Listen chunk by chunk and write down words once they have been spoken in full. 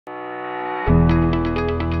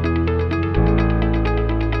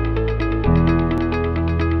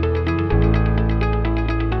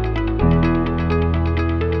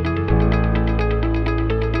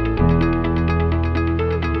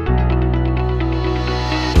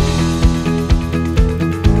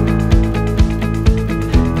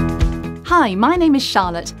Hi, my name is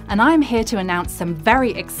Charlotte and I am here to announce some very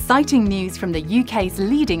exciting news from the UK's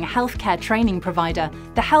leading healthcare training provider,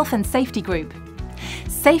 the Health and Safety Group.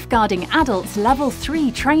 Safeguarding Adults Level 3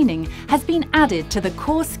 training has been added to the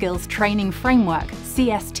Core Skills Training Framework,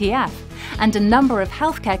 CSTF, and a number of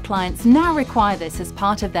healthcare clients now require this as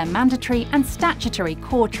part of their mandatory and statutory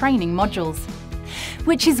core training modules.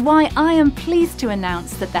 Which is why I am pleased to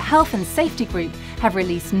announce that the Health and Safety Group have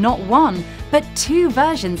released not one, but 2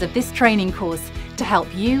 versions of this training course to help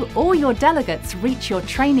you or your delegates reach your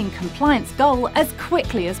training compliance goal as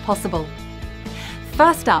quickly as possible.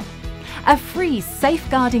 First up, a free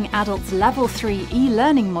Safeguarding Adults Level 3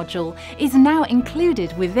 e-learning module is now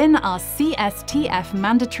included within our CSTF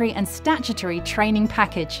mandatory and statutory training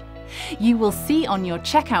package. You will see on your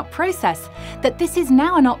checkout process that this is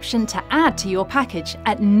now an option to add to your package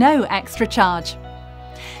at no extra charge.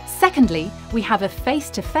 Secondly, we have a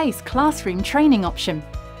face-to-face classroom training option.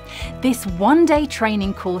 This one-day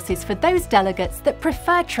training course is for those delegates that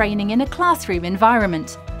prefer training in a classroom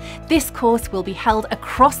environment. This course will be held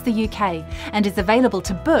across the UK and is available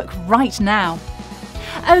to book right now.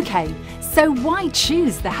 OK, so why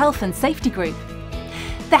choose the Health and Safety Group?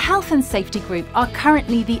 The Health and Safety Group are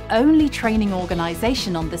currently the only training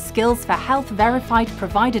organisation on the Skills for Health Verified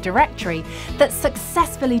Provider Directory that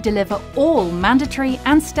successfully deliver all mandatory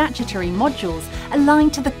and statutory modules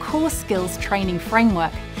aligned to the Core Skills Training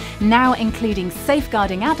Framework, now including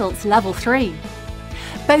Safeguarding Adults Level 3.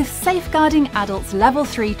 Both Safeguarding Adults Level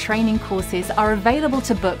 3 training courses are available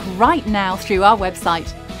to book right now through our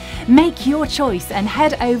website. Make your choice and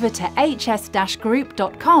head over to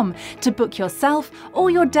hs-group.com to book yourself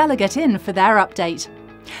or your delegate in for their update.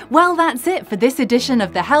 Well, that's it for this edition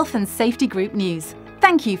of the Health and Safety Group News.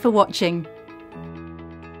 Thank you for watching.